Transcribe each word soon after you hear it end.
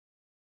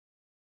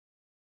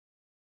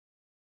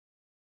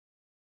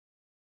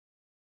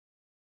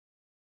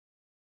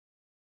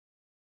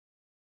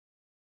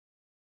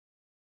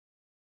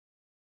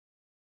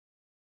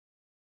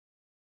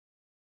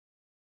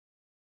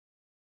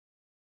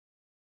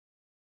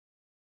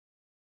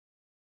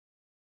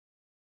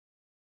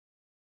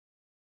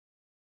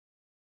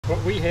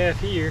what we have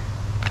here,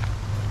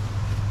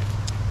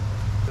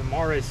 the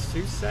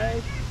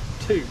OVERSIZED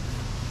 2.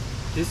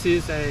 This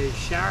is a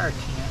shower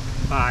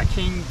tent by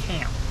King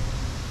Camp.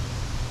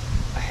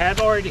 I have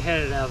already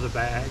had it out of the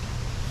bag,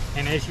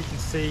 and as you can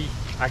see,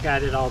 I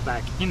got it all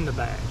back in the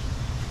bag.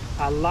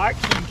 I like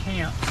King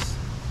Camp's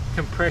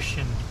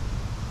compression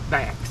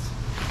bags.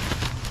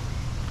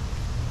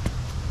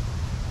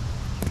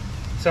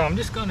 So I'm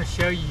just going to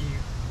show you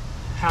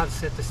how to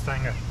set this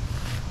thing up.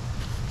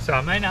 So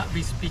I may not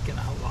be speaking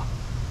a whole lot.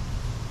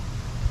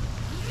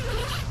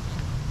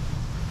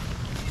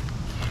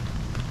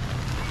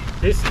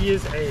 This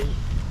is a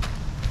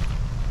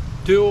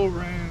dual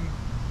room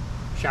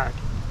shower tent.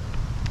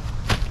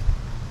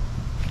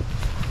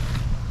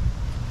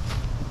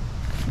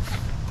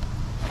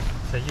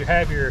 So you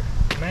have your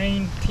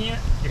main tent,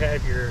 you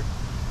have your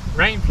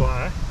rain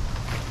fly,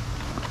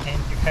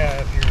 and you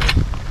have your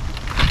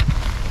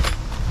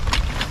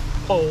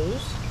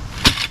poles,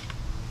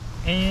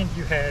 and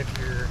you have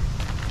your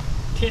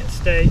tent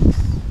stakes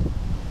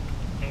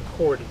and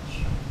cordage.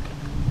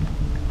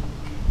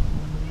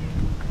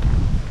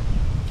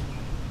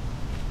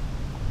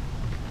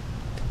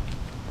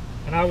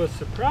 And I was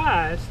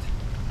surprised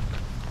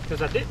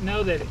because I didn't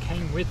know that it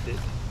came with it,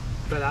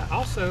 but I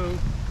also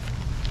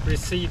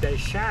received a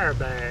shower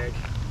bag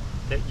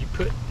that you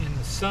put in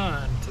the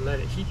sun to let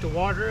it heat the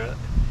water up,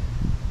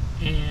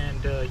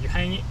 and you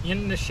hang it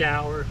in the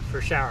shower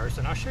for showers,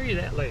 and I'll show you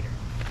that later.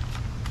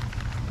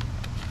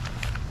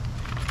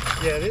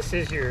 Yeah, this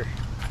is your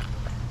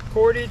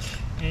cordage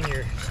and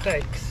your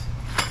stakes.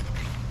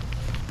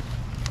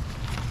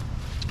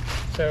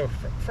 So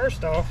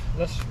first off,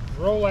 let's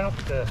roll out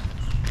the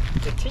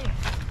tent.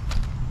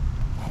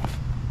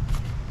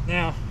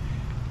 Now,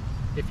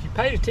 if you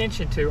paid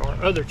attention to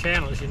our other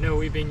channels, you know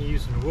we've been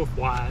using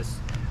Wolfwise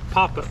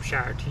pop-up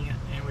shower tent,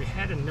 and we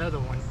had another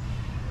one,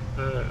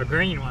 a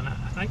green one. I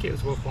think it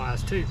was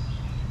Wolfwise too.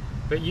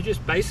 But you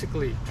just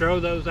basically throw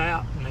those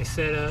out and they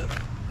set up,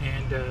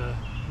 and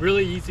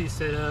really easy to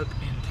set up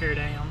and tear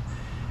down.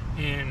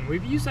 And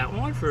we've used that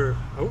one for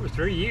over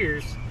 3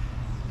 years,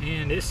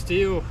 and it's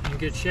still in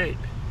good shape.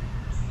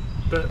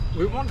 But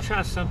we want to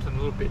try something a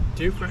little bit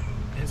different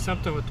and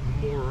something with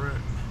more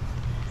room.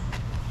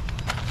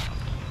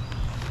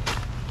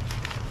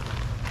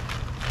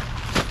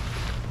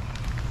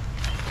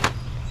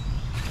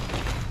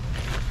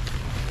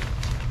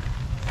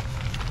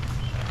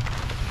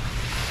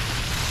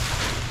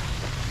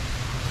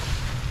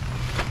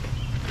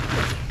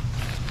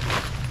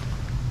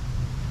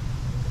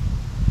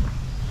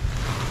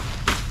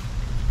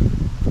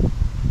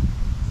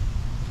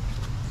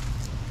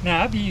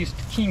 Now, I've used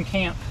King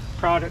Camp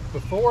product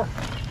before,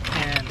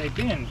 and they've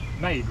been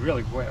made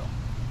really well.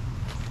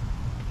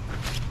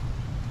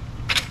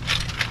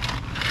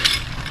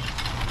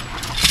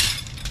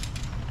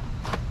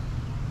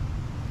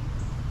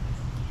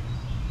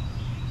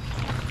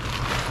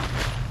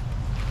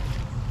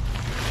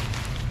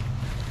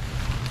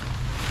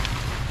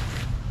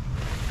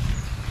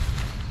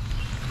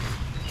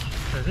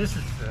 So this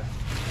is the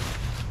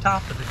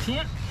top of the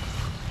tent.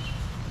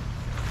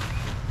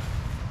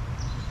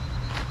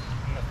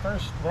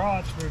 First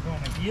rods we're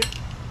going to get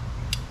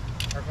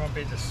are going to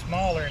be the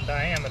smaller in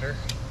diameter,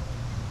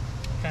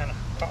 kind of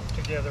pop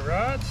together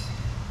rods.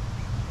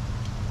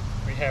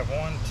 We have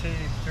 1, 2,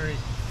 3,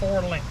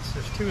 4 lengths.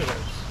 There's 2 of those.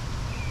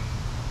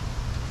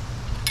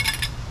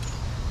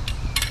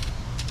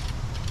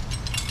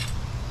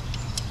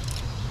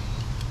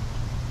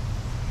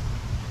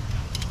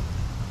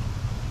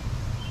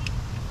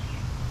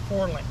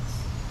 Four lengths.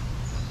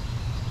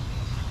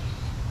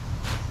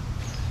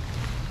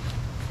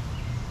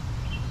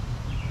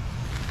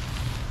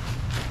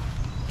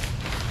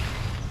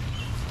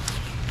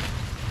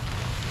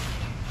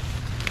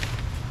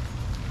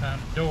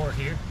 Door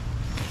here.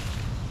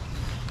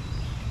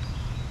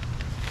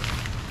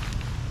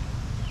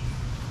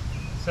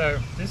 So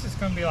this is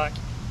going to be like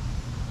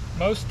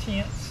most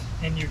tents,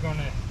 and you're going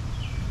to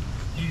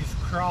use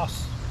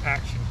cross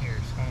action here.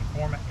 It's going to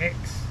form an X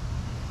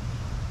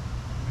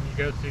when you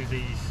go through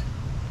these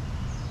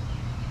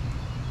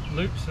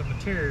loops of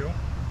material.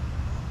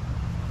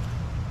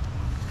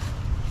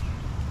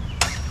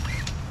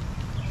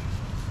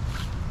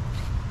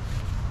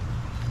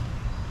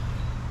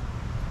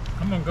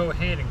 I'm going to go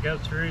ahead and go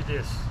through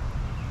this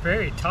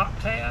very top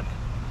tab,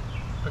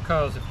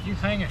 because if you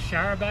hang a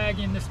shower bag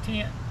in this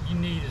tent, you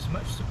need as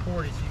much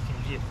support as you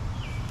can give it.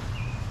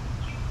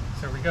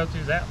 So we go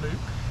through that loop.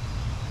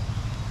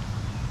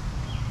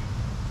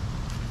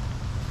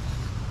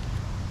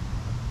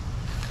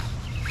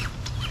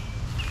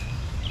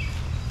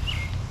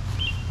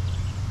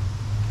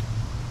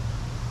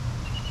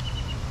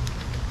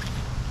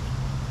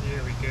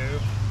 There we go.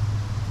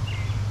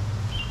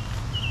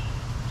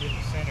 Get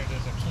it centered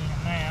as I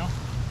can now.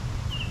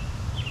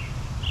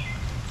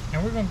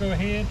 And we're going to go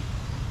ahead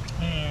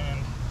and,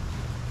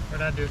 what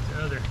did I do with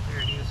the other?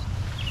 There it is.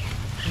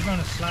 We're going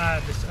to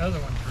slide this other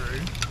one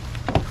through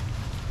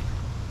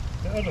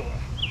the other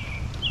way,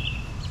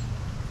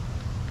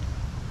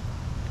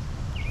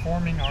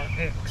 forming our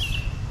X.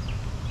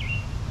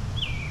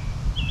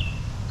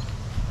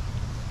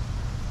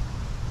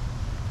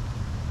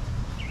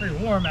 Pretty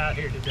warm out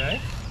here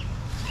today.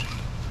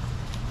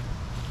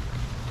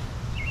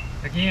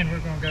 Again, we're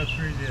going to go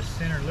through this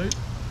center loop.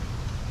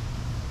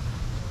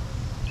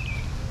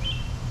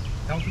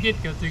 Don't forget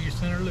to go through your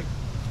center loop.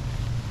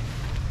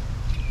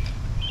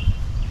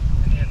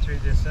 And then through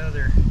this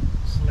other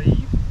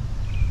sleeve.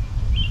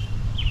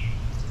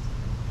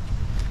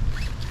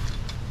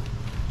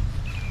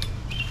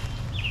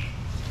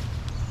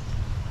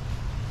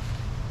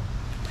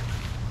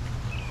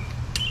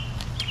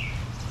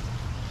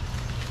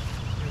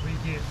 Here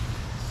we get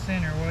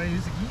center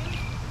ways again.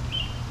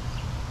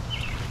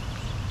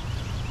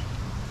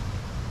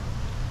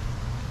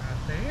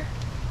 Right there.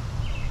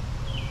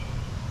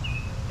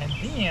 And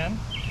then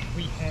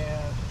we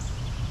have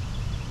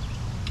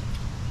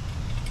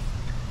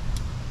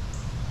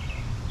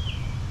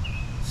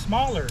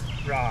smaller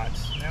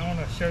rods. Now I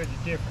want to show you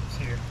the difference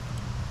here.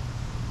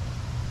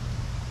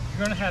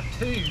 You're going to have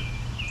two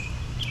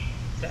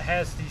that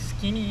has these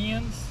skinny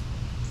ends.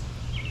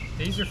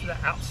 These are for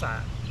the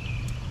outside.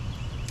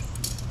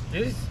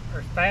 These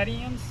are fat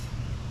ends.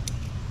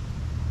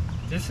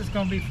 This is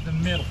going to be for the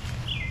middle.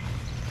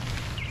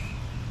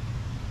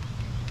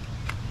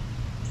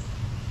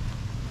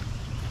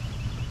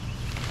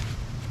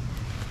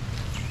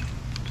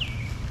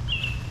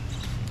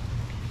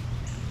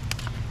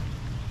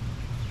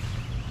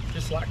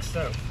 Just like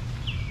so.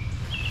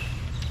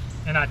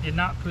 And I did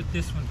not put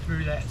this one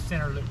through that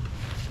center loop.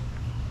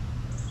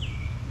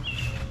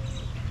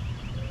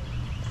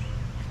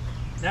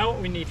 Now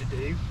what we need to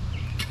do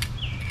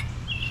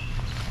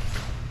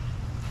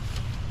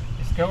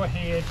is go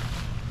ahead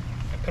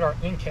and put our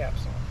end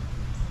caps on.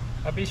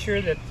 I'll be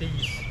sure that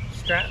these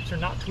straps are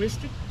not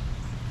twisted.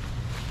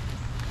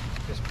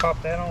 Just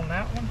pop that on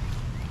that one.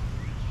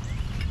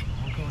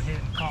 I'll go ahead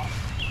and pop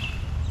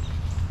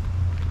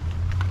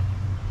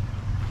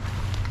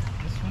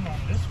on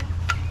this one.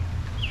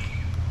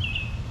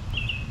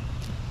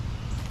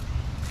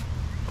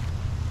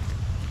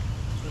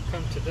 We'll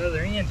come to the other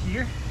end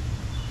here.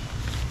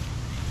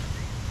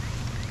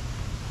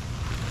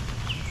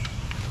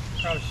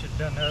 Probably should have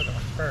done the other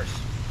one first.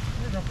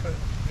 We're going to put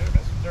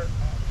some dirt on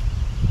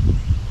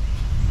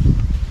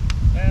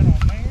that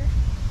on there.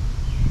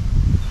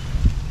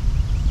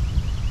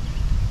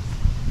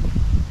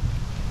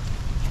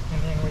 And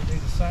then we do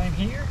the same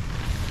here.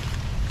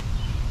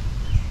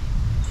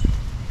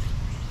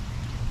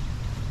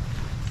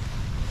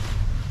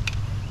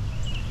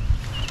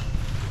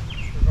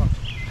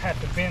 Have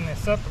to bend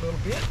this up a little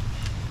bit.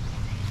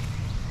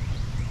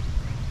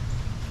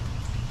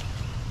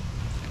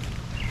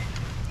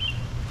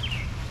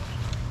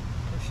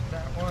 Push it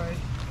that way.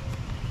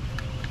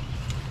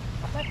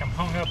 I think I'm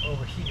hung up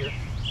over here.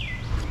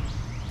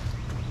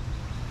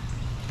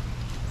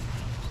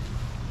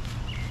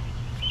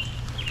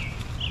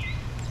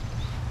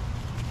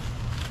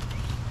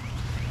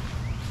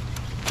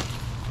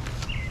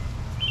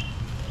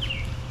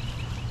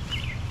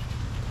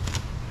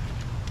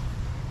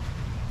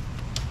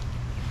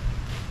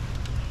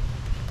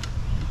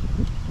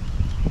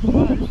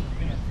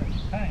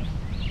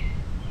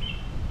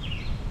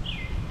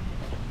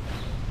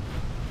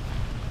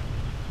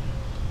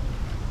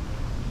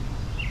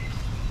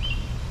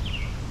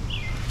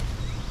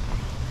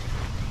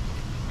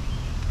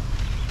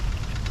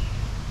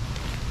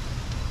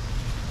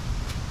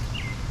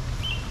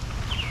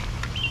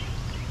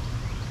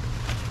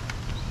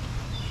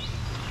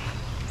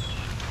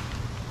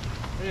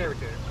 There we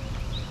go.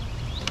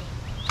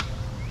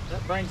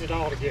 That brings it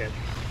all together.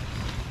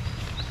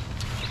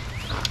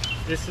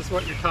 This is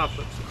what your top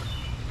looks like.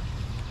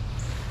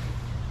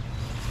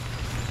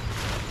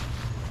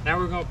 Now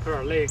we're going to put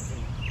our legs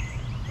in.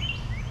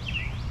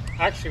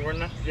 Actually, we're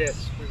not.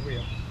 Yes, we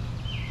will.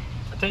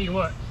 I'll tell you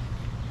what.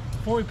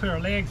 Before we put our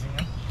legs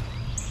in,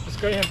 let's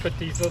go ahead and put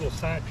these little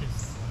side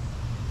pieces.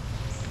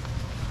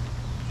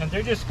 And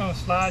they're just going to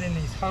slide in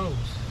these holes.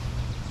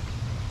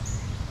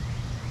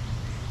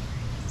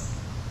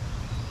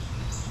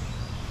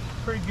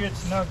 Pretty good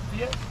snug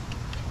fit.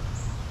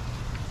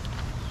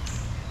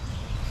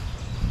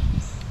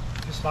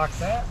 Just like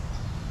that.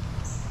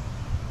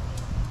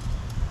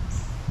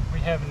 We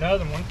have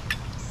another one.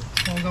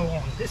 It's going to go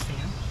on this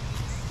end.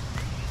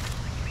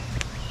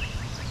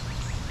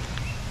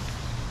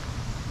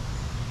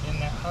 In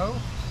that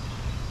hole.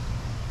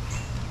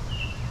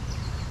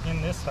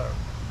 In this hole.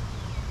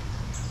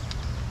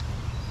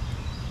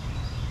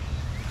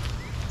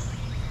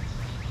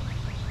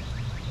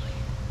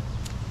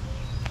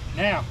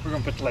 Now we're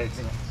going to put the legs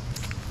in.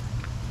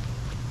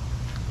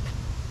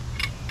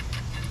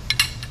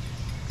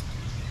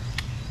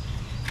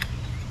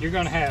 You're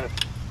going to have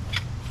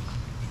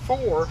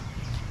 4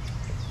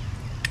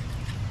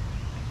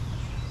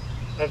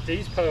 of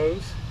these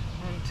posts.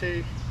 1,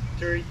 2,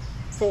 3,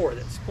 4.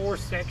 That's 4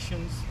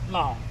 sections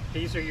long.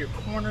 These are your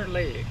corner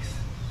legs.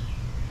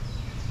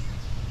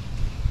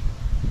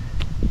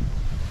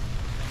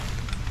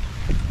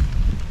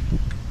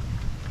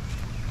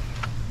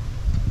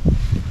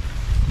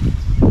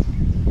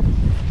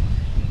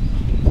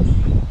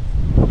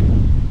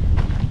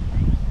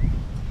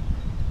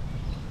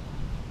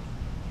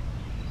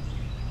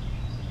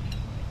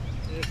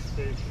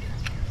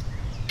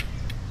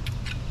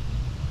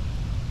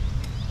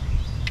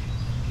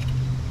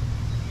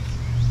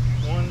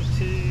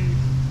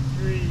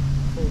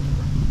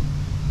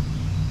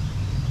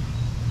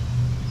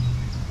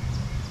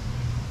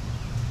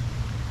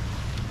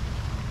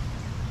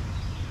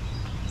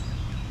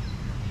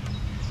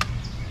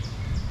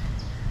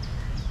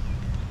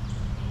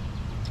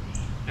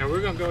 we're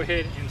going to go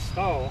ahead and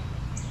install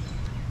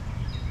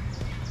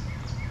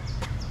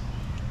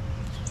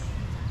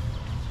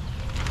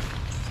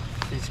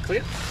these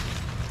clips.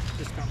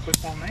 Just going to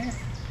clip on there.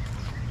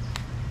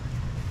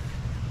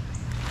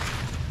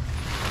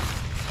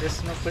 This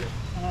is going to clip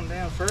on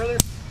down further.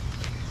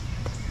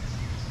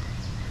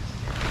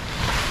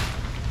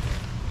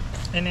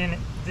 And then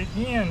the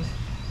end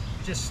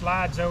just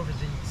slides over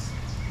these.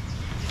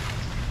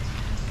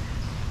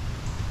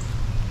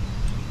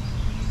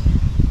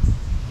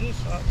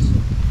 This also.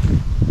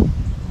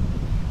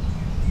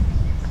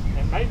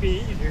 It may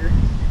be easier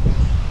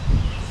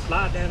to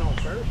slide that on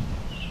first.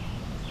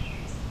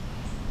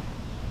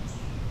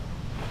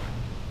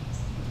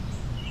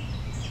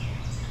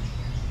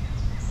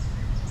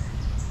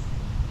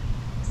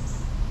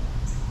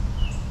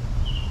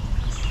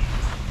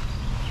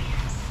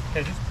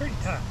 Because it's pretty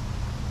tight.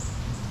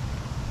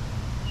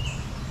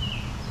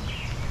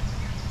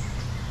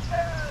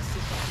 Let's see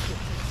if I can get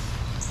this.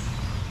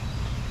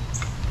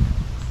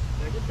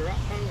 Did I get the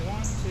right pole?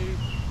 1, 2,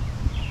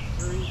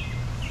 3,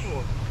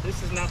 4. This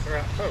is not the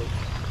right pole.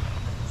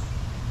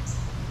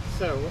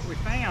 So what we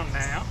found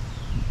now,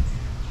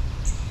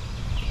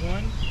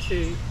 1,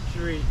 2,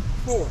 3,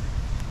 4.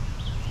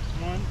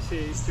 1,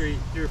 2, 3,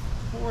 there are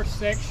 4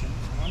 sections.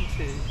 1,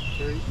 2,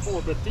 3,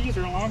 4. But these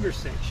are longer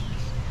sections.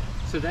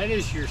 So that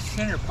is your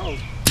center pole.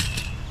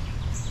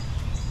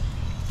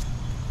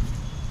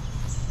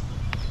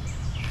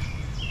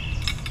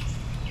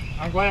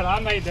 I'm glad I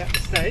made that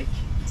mistake.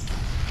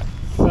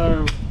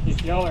 So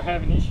if y'all are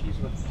having issues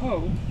with the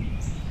pole,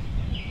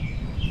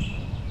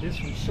 this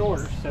one's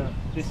shorter, so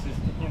this is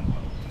the end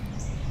pole.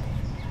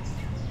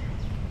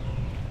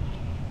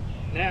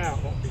 Now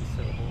it won't be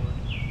so hard.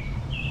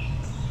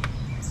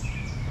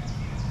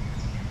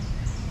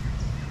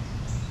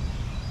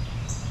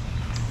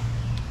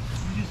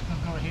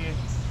 Go ahead and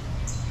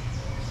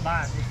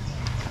slide this in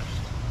first.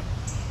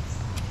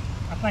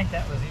 I think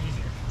that was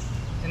easier.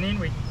 And then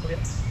we can clip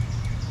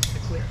the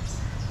clips.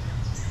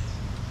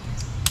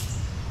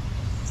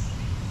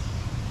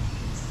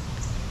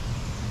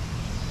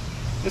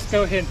 Let's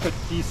go ahead and put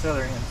these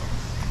other ends on.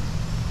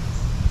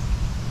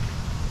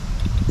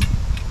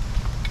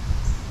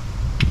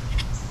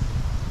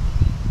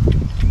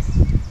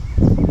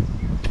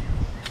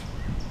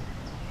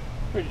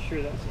 Pretty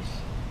sure that's a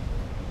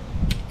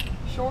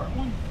short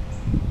one.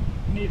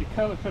 Need to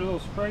put a little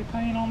spray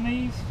paint on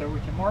these so we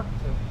can mark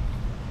the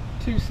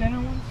 2 center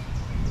ones.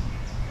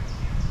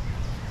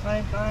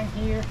 Same thing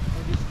here.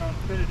 We're just going to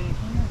put it in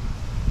here.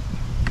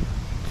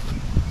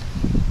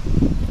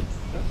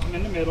 So I'm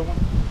in the middle one.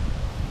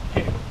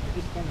 Okay, we're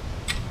just going to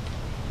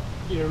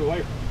get it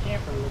away from the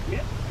camper a little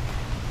bit.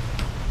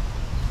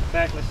 In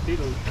fact, let's do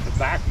the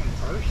back one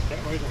first.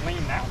 That way it'll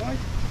lean that way.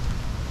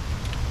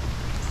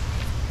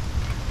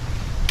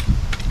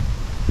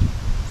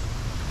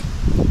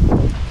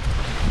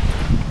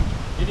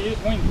 It is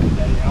windy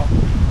today, y'all.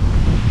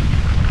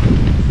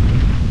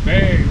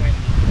 Very windy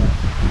today.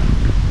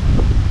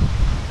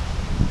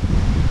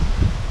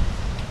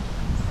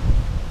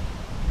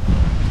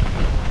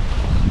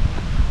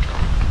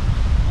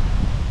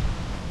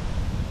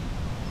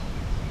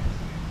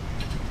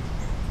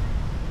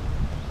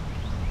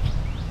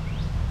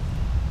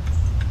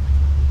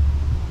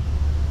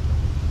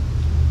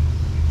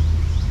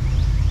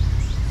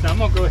 So I'm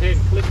going to go ahead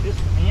and clip this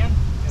one in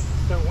because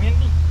it's so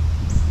windy.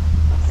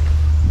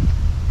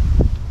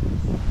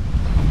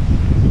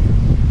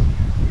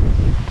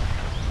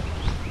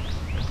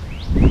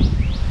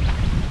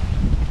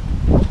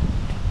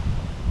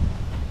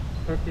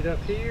 Hook it up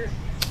here.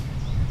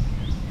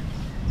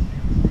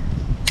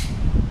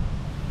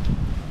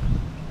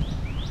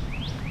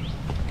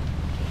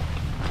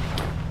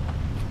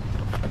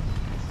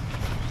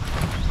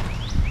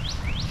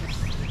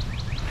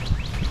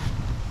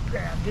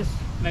 Grab this.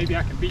 Maybe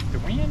I can beat the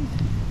wind.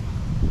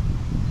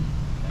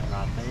 That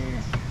right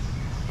there.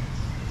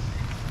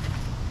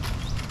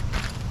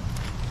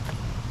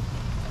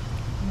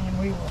 And then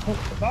we will hook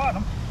the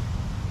bottom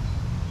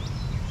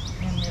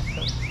in this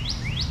hook.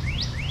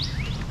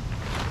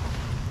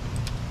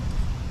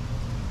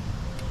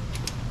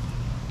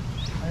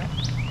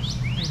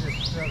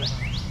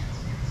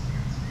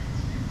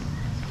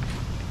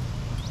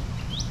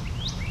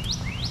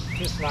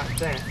 Just like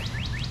that.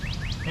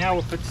 Now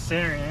we'll put the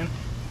center in.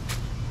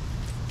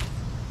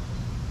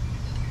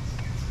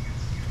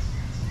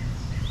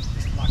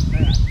 Just like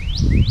that.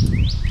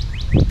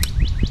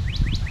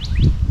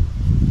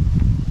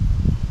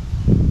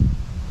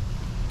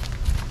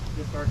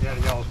 Just already out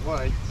of y'all's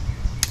way.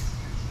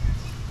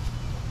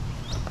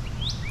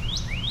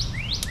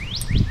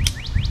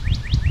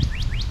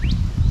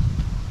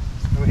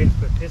 Go ahead and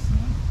put this in.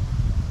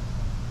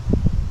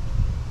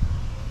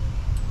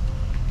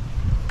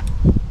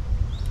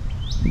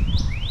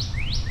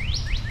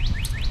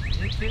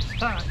 It fits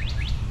tight.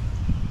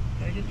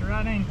 Gotta get the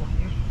right angle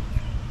here.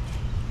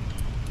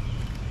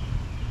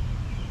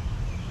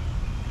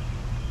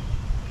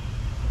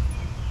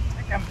 I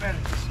think I'm better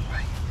this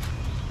way.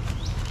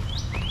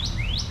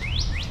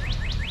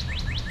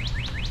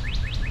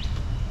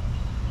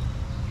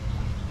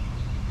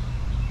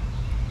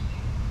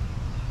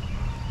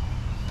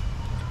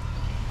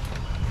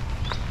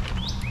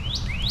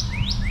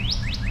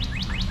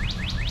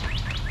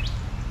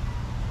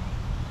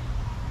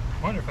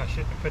 Wonder if I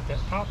shouldn't have put that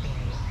top in yet.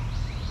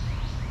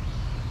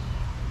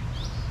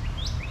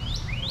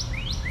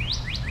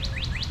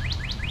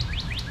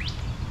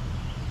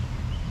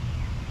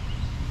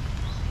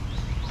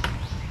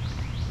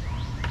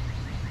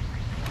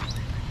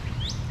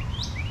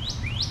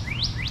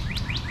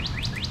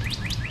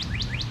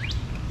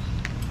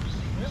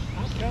 Well,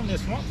 I've done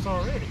this once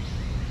already.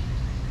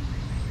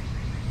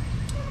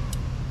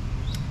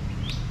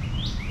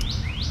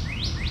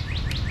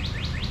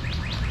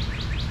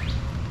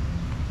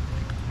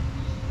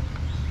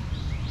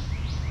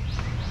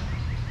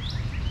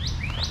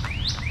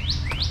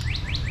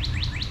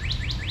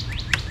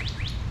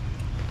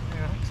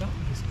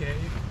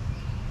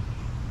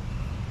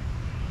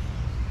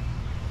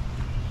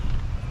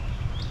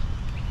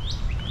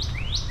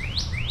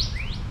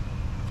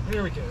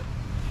 Here we go.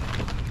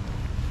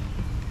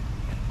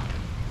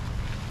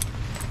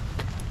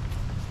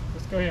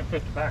 Let's go ahead and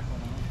put the back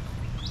one on.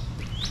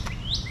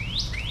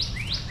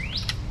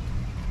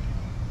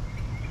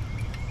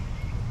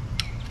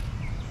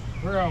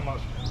 We're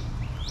almost done.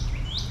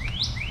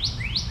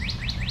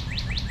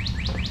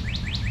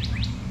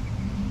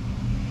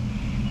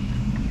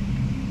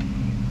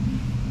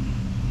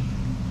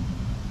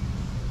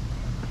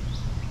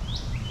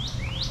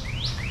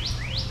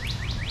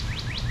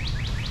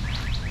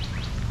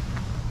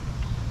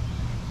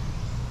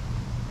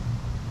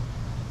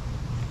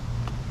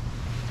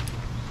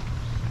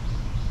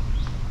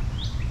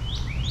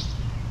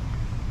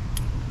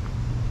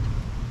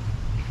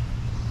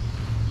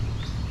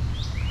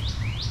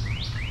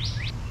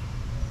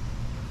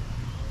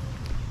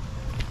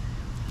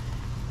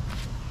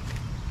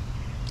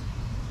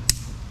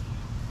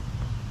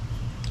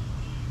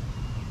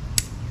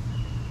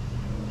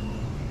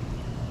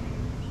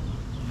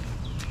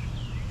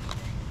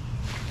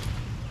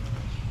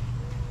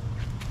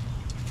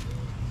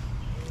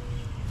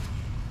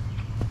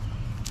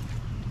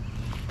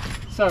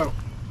 So,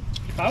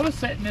 if I was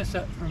setting this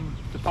up from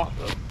the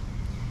pop-up,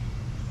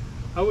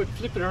 I would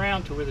flip it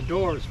around to where the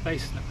door is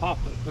facing the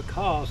pop-up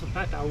because, in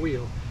fact I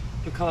will,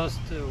 because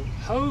the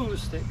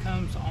hose that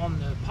comes on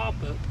the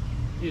pop-up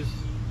is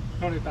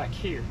going to be back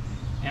here.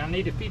 And I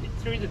need to feed it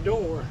through the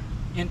door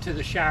into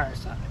the shower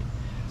side.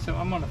 So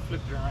I'm going to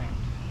flip it around.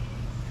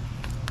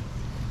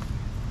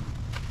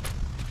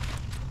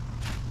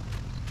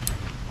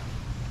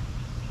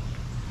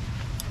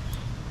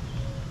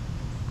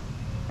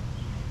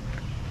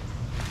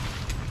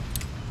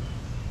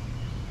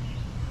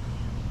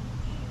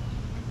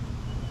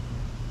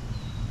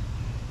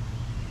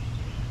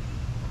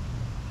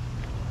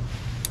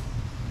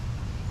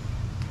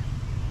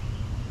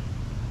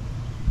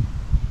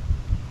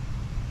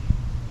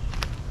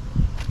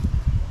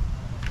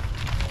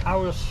 I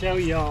will show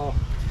y'all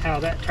how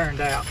that turned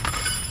out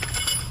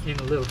in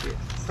a little bit.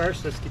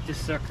 First, let's get this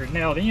sucker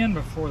nailed in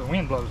before the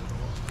wind blows it away.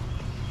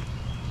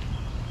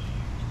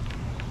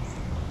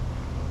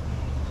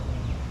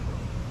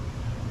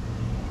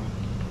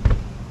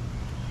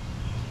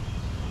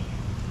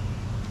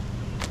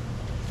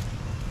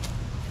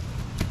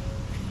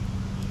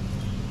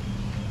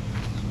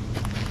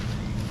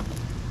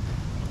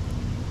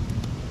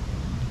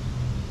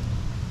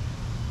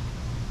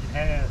 It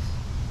has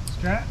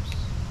straps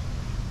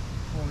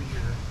for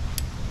your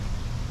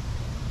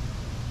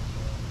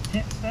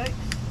tent stakes.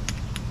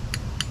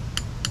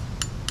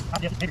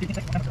 Yes, maybe you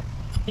can take one.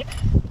 Yeah.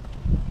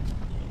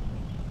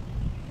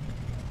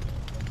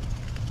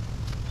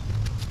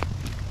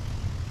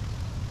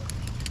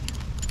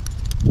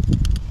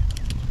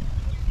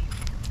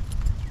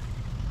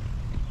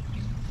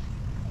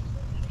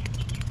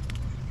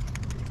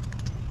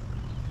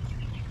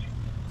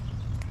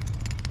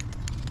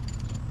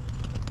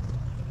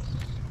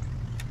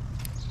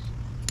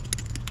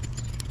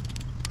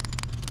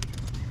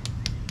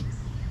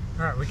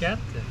 All right, we got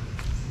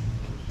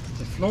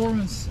the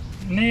floorings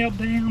nailed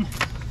down.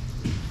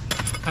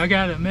 I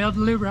got a mail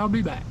delivery. I'll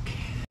be back.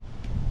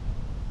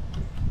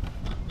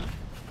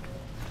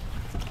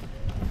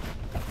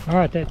 All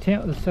right, that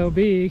tent was so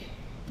big.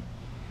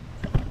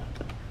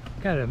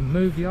 Got to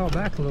move y'all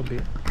back a little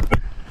bit.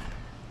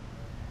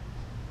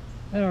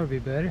 That ought to be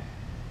better.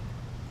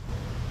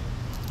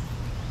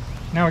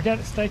 Now we got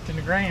it staked in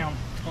the ground.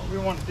 What we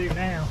want to do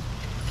now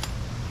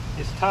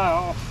is tie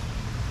off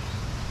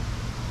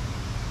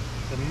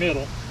the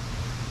middle.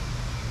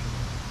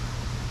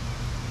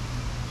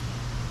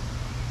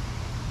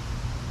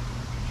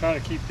 Try to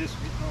keep this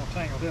all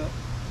tangled up.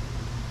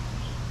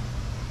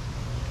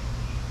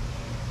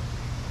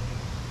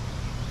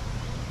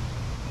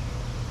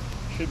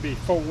 Should be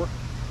 4.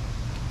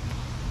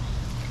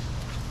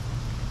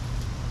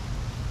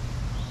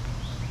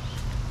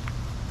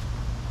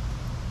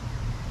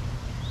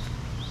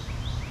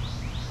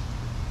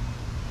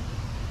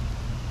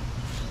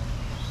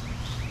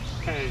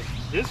 Okay,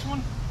 this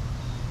one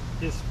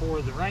is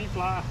for the rain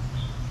fly.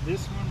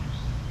 This one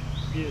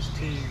is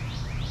to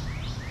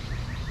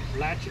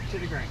latch it to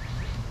the ground.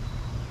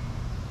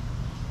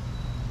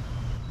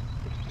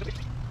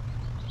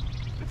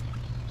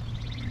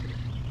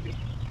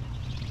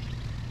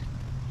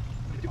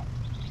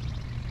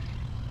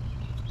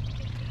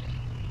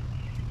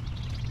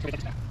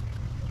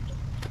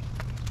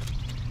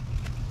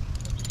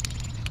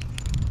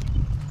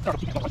 It's going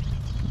to be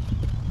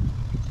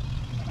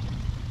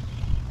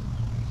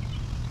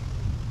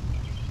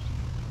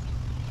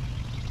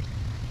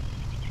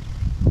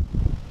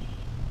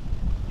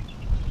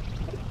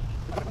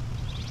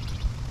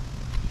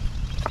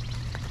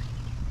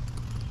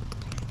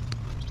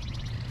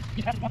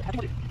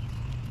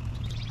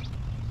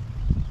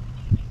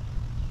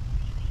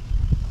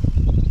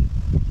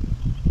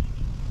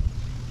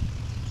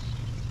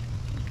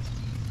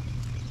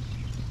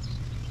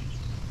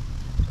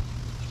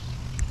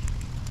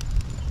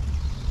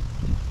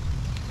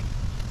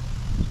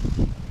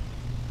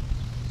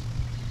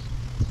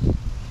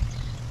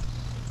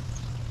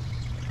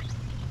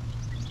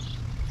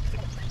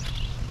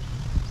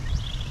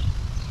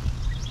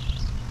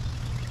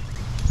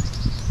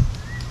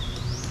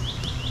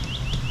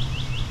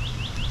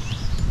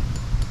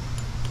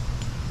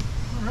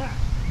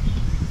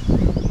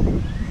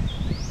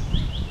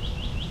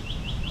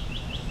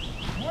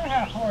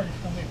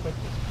to put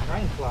this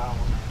drain fly on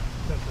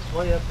since it's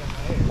way up in the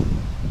air.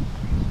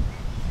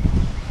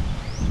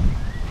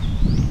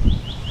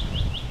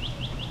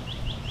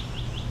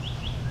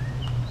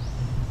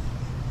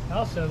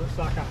 Also, looks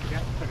like I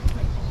forgot to put a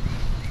clip on.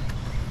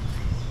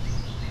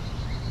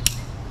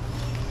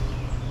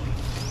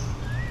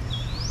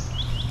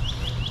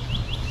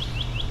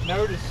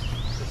 Notice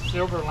the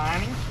silver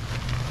lining.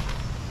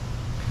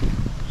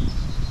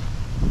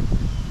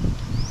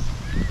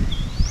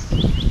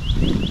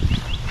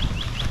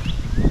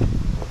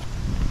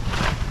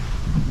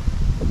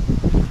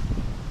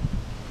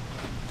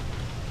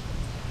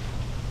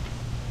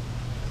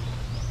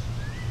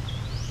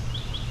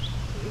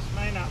 This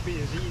may not be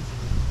as easy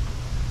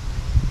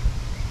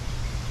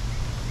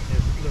as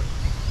it looks.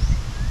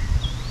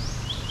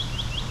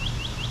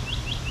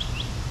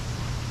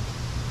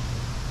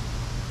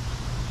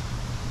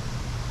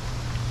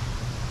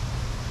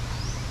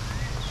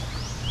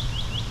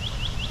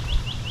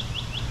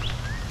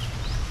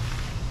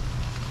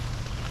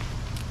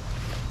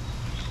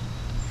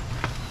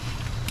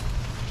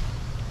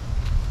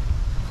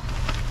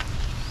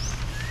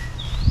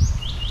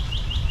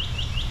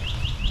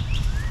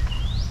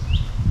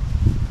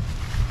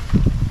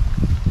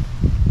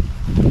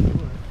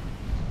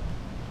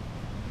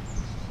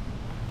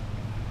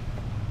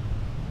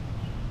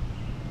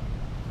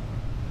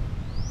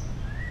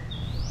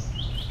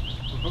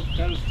 Hook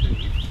those two.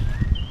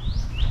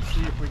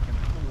 See if we can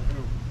pull it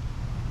over.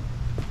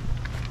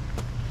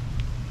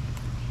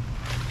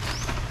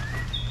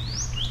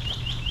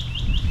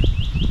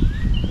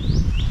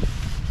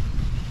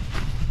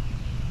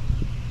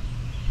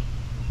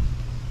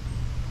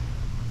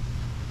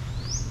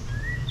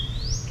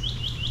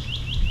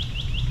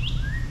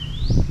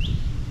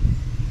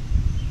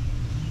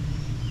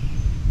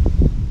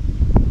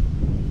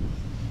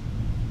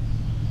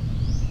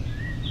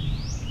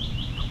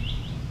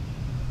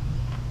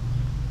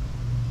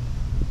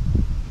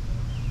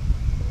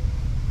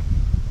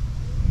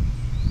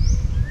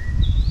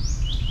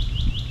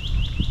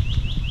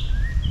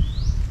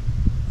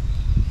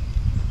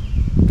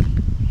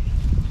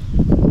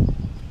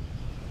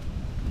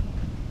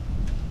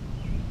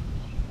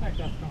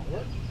 That's gonna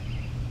work.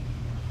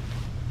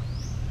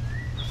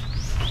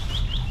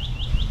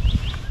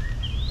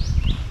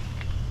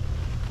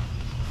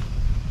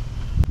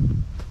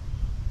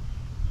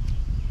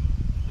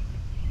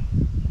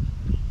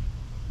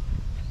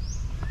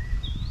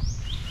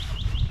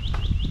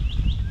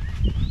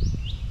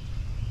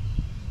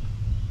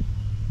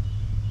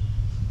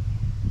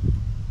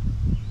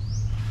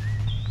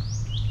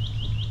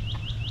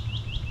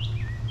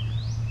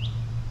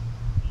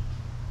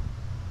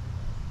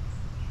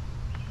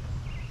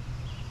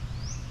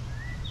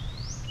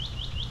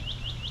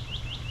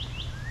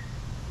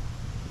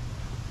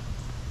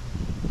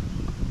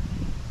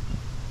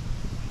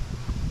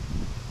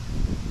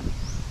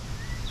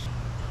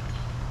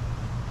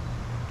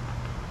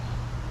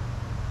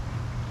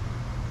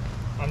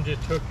 I'm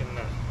just hooking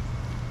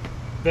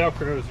the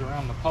Velcros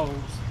around the poles.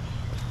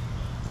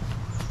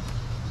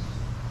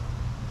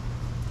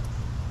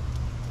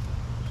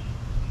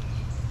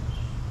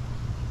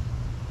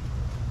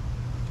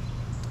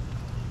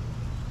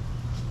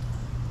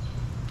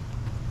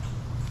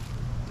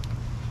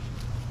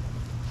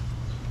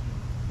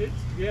 Fits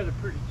together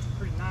pretty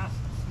nice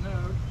and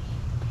snug.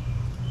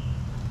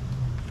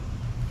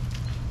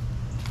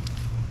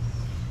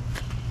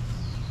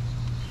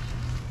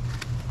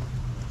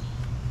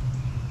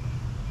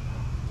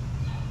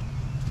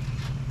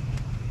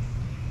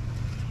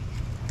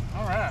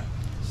 Alright,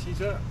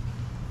 she's up.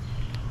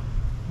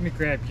 Let me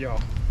grab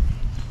y'all.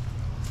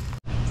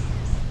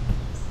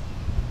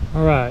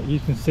 Alright, you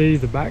can see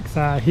the back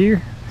side here.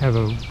 Have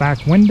a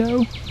back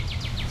window.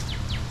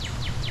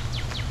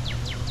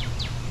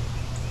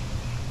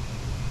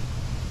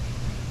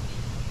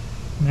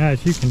 Now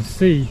as you can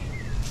see,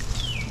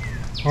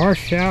 our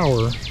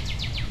shower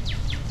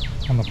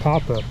on the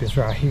pop-up is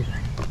right here.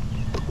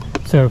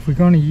 So if we're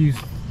going to use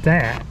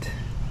that,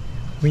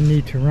 we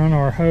need to run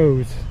our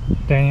hose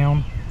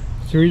down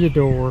through the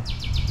door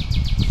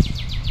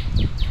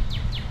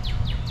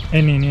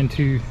and then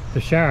into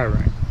the shower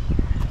room.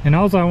 And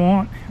all I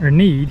want or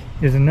need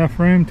is enough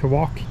room to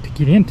walk to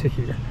get into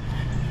here.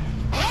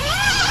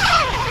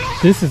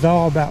 This is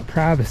all about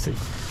privacy.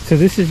 So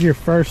this is your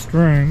first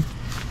room.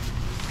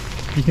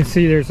 You can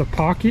see there's a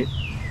pocket.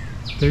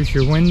 There's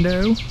your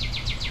window.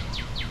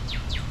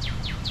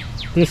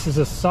 This is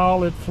a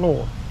solid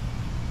floor.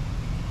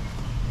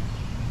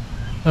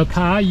 Up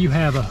high you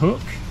have a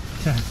hook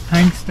to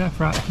hang stuff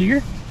right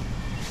here.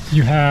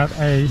 You have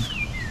a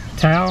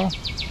towel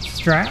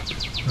strap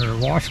or a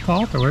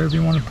washcloth or whatever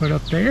you want to put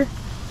up there.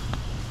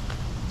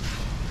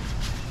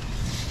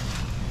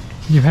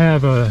 You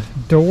have a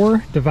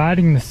door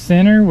dividing the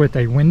center with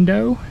a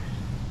window.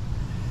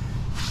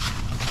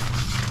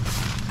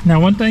 Now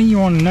one thing you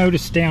want to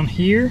notice down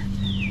here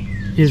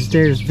is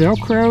there's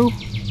Velcro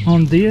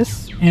on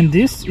this, and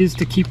this is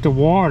to keep the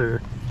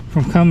water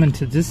from coming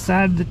to this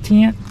side of the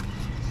tent.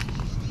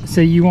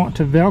 So you want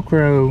to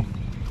Velcro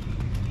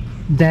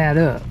that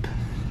up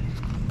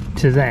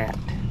to that.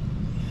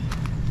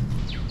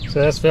 So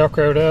that's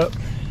Velcroed up,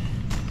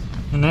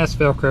 and that's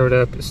Velcroed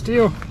up. It's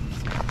still,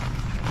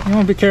 you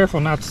want to be careful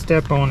not to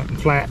step on it and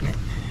flatten it.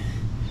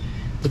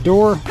 The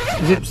door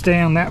zips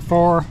down that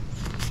far.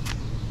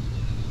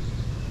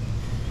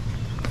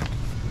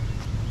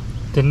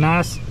 The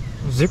nice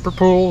zipper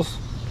pulls.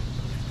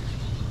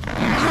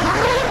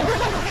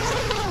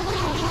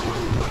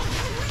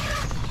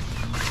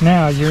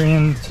 Now you're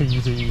into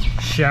the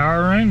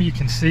shower room. You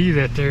can see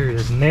that there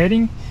is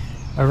netting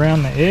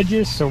around the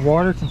edges so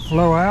water can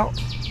flow out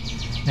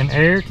and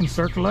air can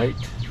circulate.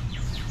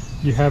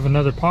 You have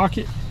another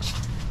pocket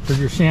for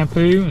your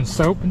shampoo and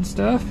soap and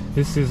stuff.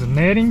 This is a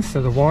netting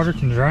so the water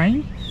can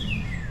drain.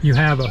 You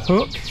have a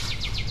hook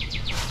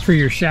for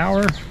your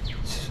shower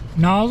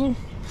nozzle.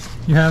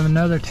 You have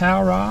another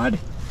towel rod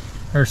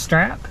or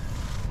strap.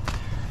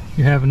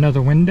 You have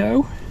another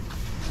window.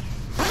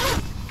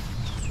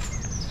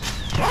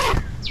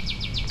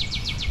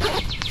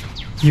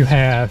 You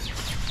have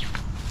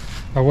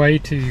a way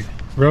to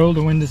roll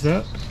the windows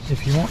up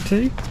if you want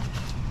to.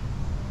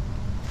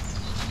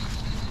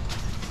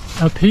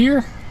 Up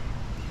here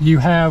you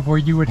have where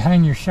you would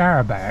hang your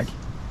shower bag.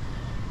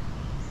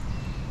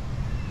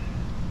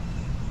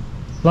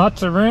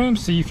 Lots of room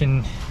so you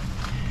can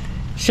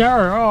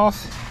shower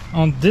off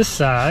on this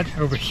side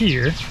over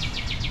here.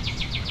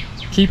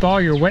 Keep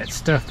all your wet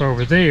stuff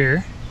over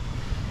there.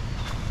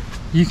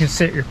 You can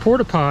set your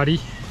porta potty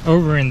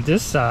over in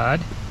this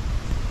side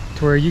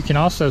to where you can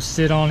also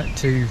sit on it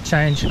to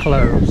change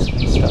clothes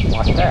and stuff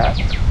like that.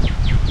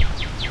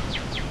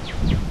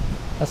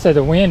 I say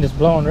the wind is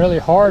blowing really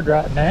hard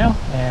right now,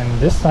 and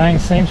this thing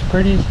seems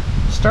pretty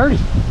sturdy.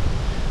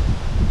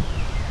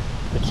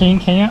 The King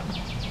Camp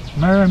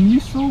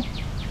Maramuso,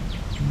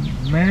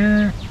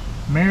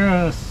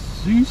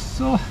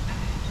 Marasusa,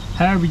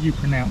 however you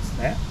pronounce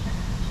that.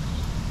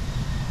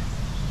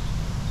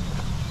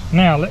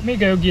 Now let me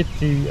go get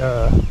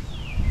the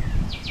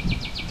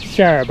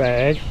shower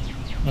bag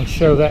and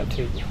show that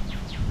to you.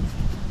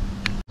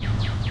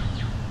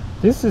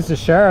 This is the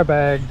shower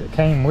bag that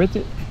came with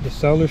it, the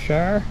solar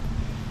shower.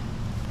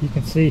 You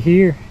can see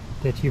here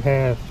that you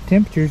have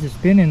temperatures. It's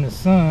been in the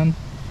sun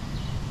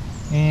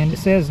and it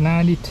says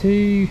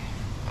 92,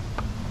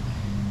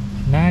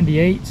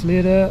 98's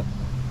lit up.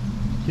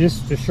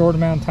 Just a short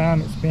amount of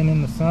time it's been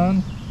in the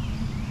sun.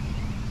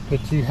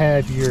 But you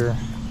have your,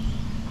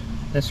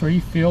 that's where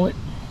you fill it.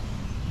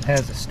 It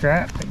has a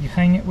strap that you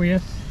hang it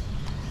with.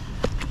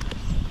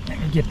 Let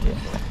me get this.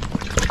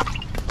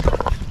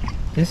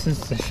 This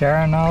is the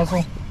shower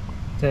nozzle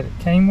that it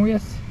came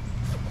with.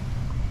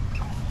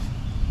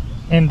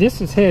 And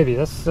this is heavy.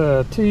 That's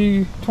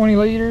 20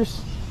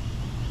 liters.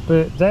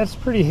 But that's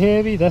pretty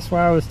heavy. That's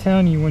why I was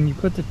telling you when you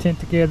put the tent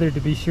together to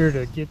be sure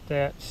to get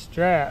that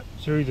strap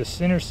through the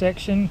center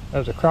section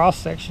of the cross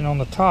section on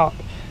the top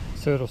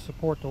so it'll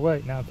support the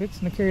weight. Now I'm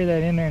fixing to carry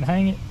that in there and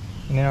hang it,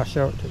 and then I'll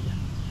show it to you.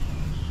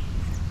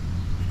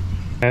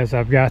 As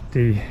I've got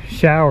the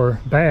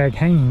shower bag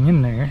hanging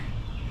in there.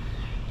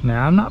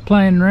 Now I'm not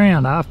playing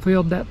around. I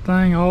filled that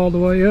thing all the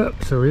way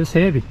up, so it's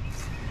heavy.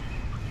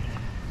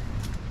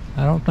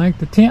 I don't think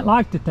the tent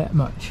liked it that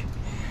much.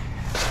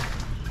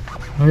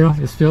 Well,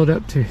 it's filled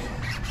up to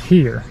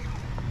here.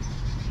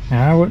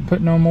 Now I wouldn't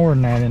put no more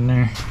than that in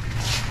there.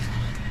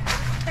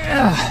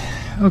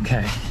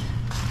 Okay.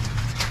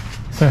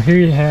 So here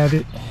you have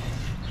it.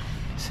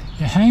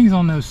 It hangs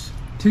on those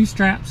two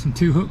straps and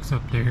two hooks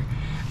up there.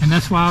 And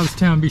that's why I was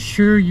telling, be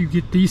sure you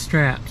get these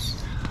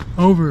straps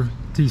over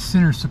these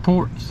center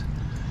supports.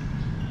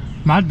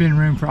 Might have been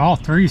room for all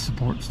three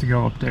supports to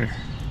go up there.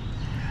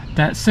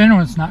 That center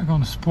one's not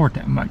going to support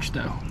that much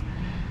though.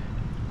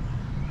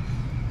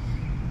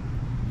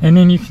 And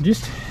then you can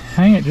just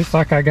hang it just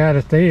like I got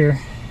it there.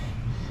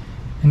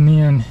 And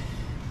then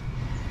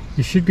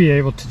you should be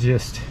able to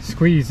just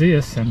squeeze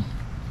this and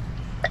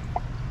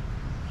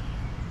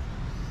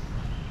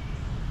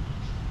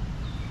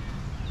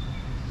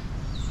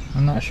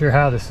I'm not sure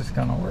how this is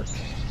going to work.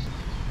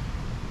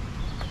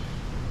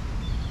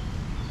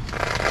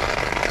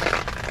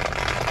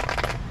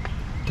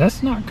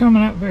 that's not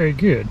coming out very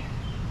good.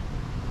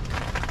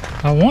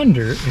 I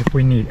wonder if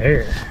we need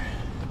air.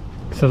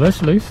 So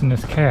let's loosen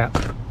this cap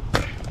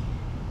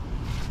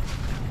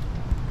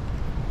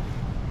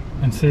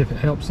and see if it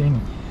helps any.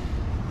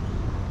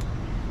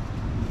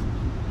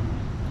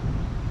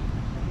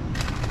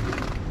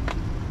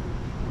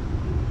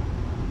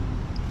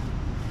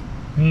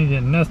 We ain't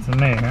getting nothing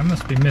there. I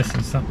must be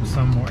missing something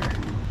somewhere.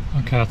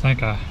 Okay, I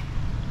think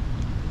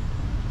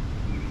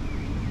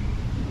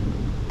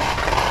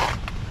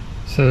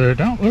so it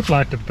don't look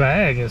like the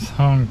bag is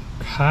hung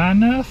high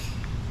enough.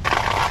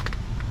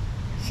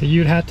 So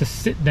you'd have to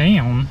sit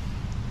down.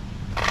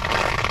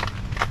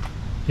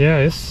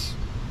 Yeah,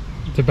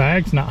 the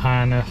bag's not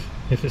high enough.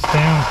 If it's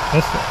down,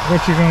 that's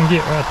what you're gonna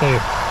get right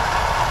there.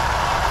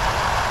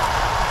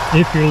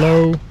 If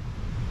you're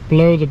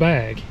below the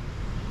bag.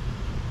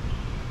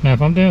 Now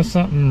if I'm doing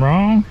something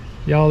wrong,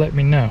 y'all let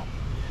me know.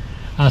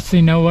 I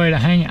see no way to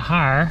hang it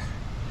higher,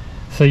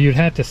 so you'd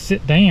have to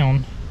sit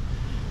down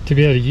to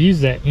be able to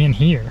use that in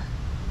here.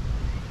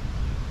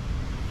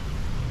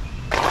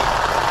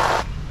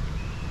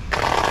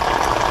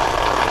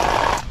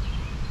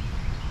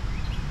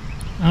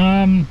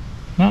 I'm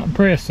not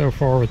impressed so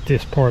far with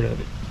this part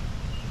of it.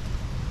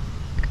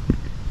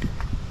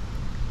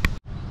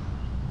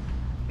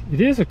 It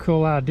is a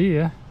cool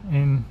idea,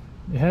 and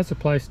it has a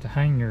place to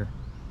hang your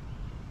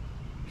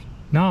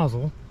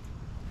nozzle.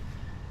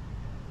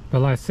 But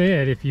like I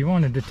said, if you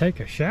wanted to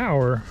take a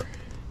shower,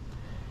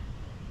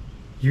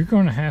 you're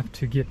going to have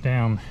to get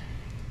down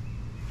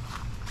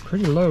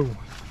pretty low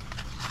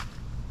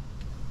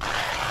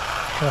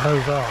to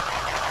hose off.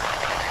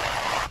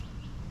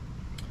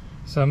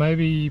 So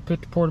maybe you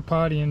put the porta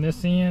potty in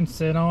this end,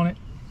 sit on it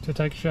to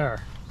take a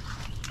shower.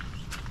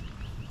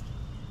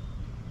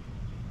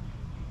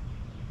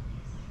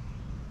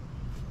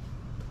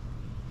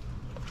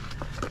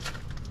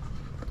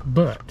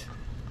 But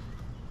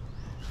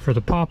for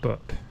the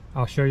pop-up,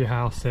 I'll show you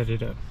how I'll set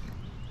it up.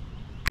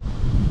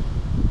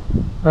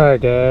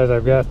 Alright guys,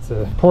 I've got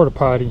the porta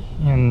potty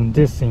in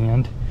this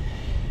end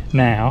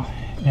now,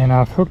 and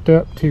I've hooked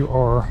up to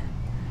our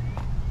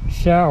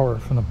shower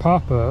from the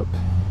pop-up.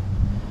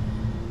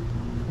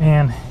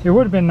 And it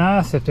would have been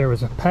nice if there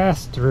was a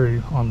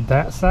pass-through on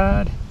that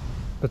side,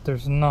 but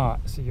there's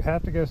not. So you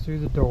have to go through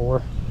the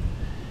door,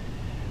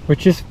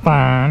 which is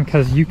fine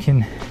because you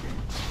can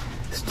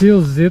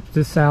still zip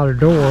this outer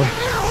door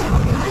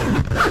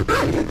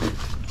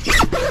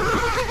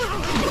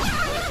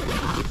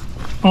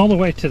all the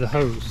way to the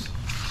hose.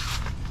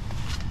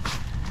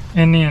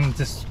 And then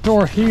this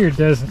door here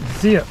doesn't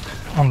zip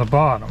on the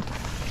bottom.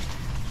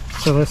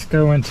 So let's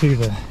go into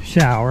the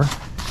shower.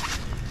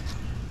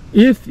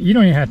 If you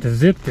don't even have to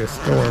zip this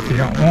door if you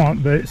don't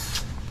want, but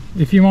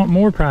if you want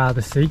more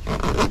privacy,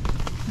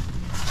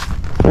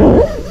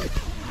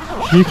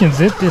 you can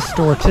zip this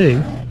door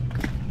too.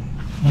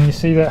 And you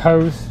see that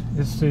hose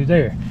is through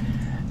there.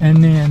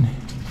 And then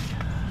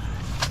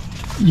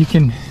you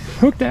can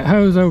hook that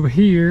hose over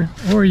here,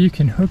 or you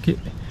can hook it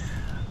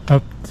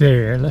up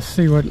there. Let's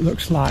see what it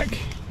looks like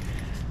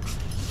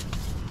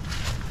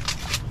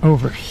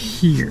over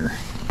here.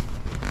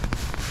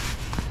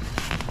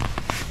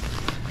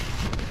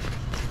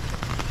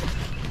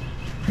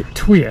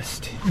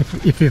 Twist.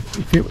 If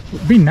it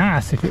would be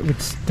nice if it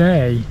would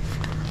stay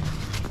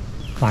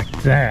like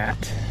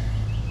that.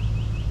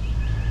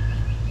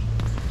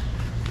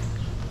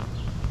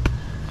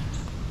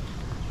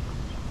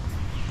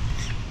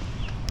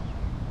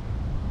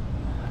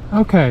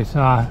 Okay,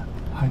 so I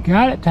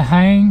got it to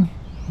hang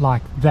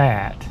like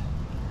that.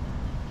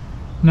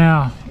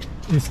 Now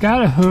it's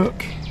got a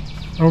hook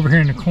over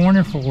here in the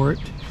corner for it,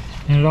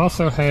 and it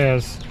also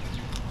has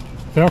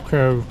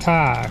Velcro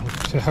tie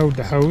to hold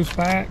the hose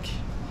back,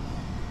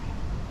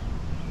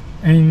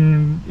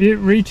 and it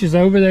reaches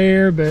over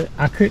there, but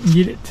I couldn't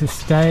get it to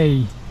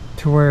stay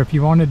to where if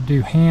you wanted to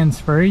do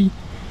hands-free.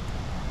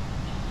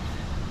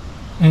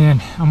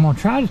 And I'm gonna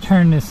try to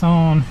turn this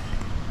on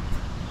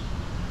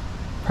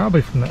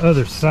probably from the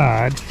other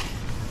side.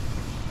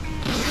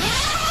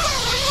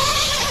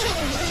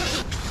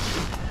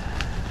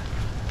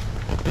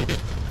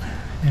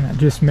 And I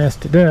just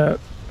messed it up.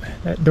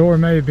 That door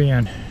may have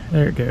been,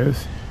 there it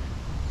goes.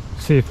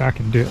 See if I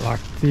can do it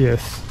like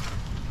this.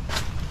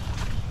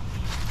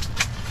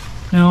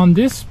 Now on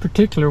this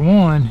particular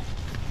one,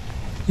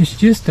 it's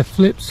just a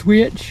flip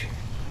switch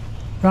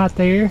right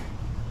there,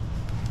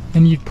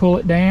 and you'd pull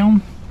it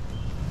down,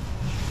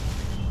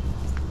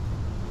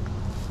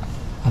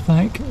 I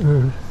think.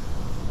 There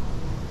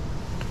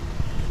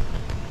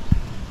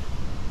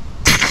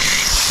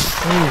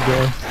you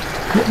go.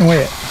 Getting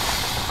wet.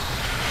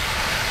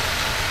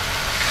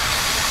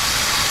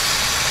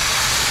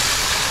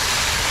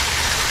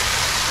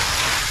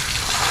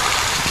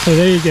 So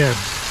there you go,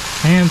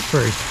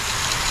 hands-free.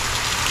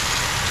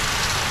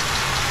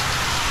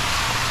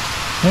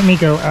 Let me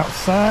go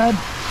outside.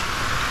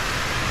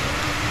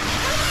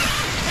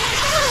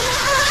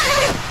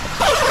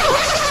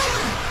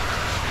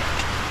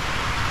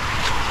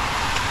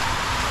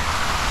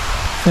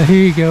 So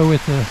here you go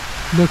with the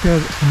look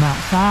of it from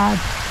outside.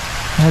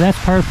 Now that's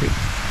perfect.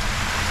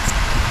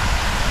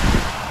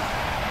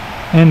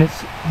 And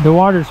the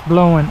water's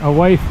blowing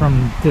away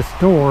from this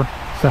door,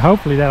 so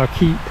hopefully that'll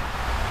keep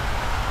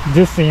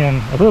this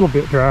end a little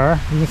bit drier.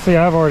 You can see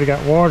I've already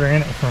got water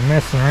in it from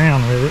messing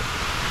around with it.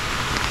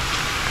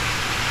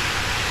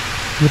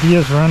 It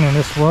is running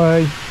this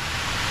way,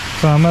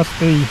 so I must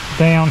be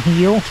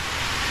downhill.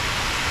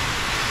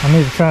 I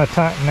need to try to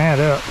tighten that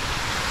up.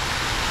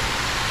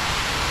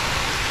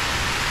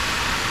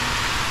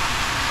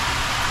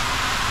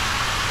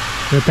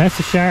 But that's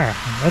a shower.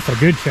 That's a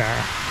good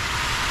shower.